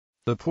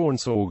The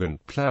Paunsaugunt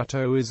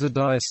Plateau is a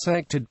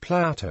dissected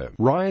plateau,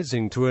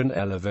 rising to an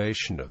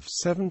elevation of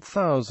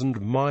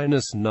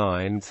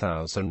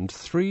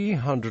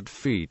 7,000–9,300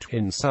 feet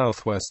in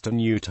southwestern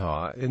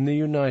Utah in the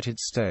United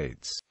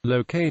States.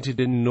 Located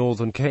in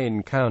northern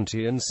Kane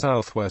County and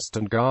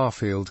southwestern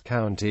Garfield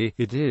County,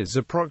 it is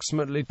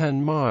approximately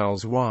 10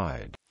 miles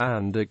wide,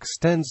 and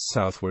extends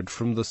southward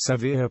from the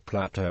Sevier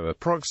Plateau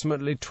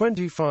approximately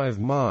 25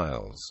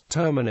 miles,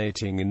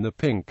 terminating in the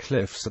Pink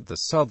Cliffs at the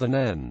southern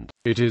end.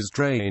 It is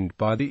drained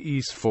by the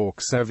East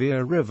Fork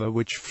Sevier River,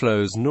 which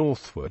flows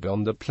northward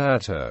on the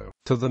plateau,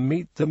 to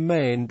meet the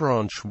main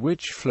branch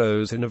which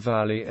flows in a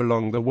valley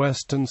along the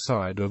western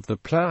side of the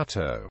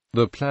plateau.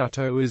 The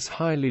plateau is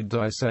highly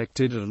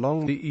dissected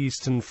along the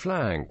eastern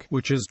flank,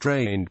 which is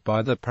drained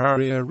by the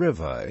Paria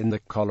River in the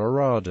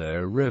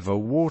Colorado River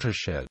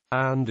watershed,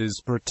 and is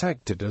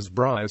protected as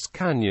Bryce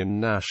Canyon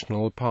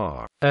National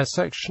Park. A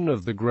section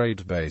of the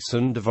Great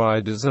Basin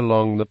divides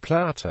along the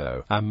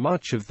plateau, and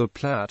much of the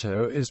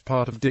plateau is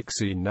part of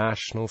Dixie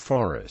National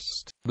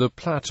Forest. The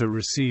plateau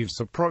receives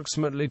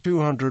approximately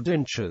 200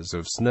 inches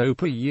of snow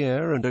per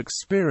year and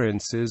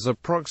experiences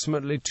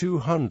approximately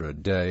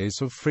 200 days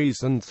of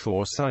freeze and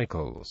thaw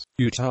cycles.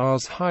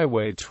 Utah's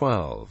Highway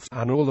 12,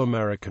 an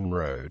all-American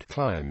road,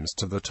 climbs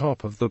to the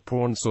top of the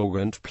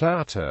Paunsaugunt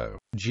Plateau.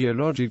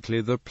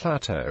 Geologically, the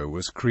plateau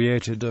was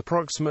created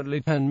approximately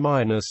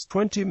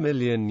 10–20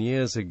 million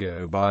years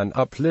ago by an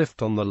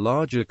uplift on the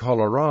larger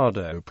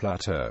Colorado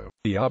Plateau.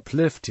 The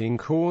uplifting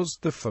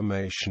caused the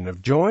formation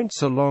of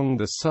joints along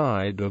the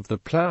side of the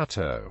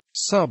plateau.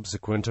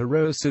 Subsequent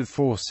erosive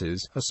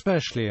forces,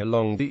 especially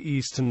along the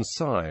eastern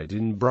side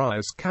in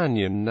Bryce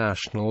Canyon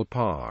National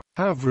Park,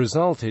 have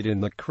resulted in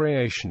the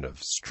creation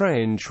of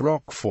strange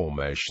rock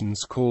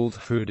formations called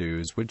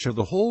hoodoos, which are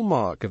the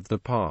hallmark of the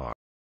park.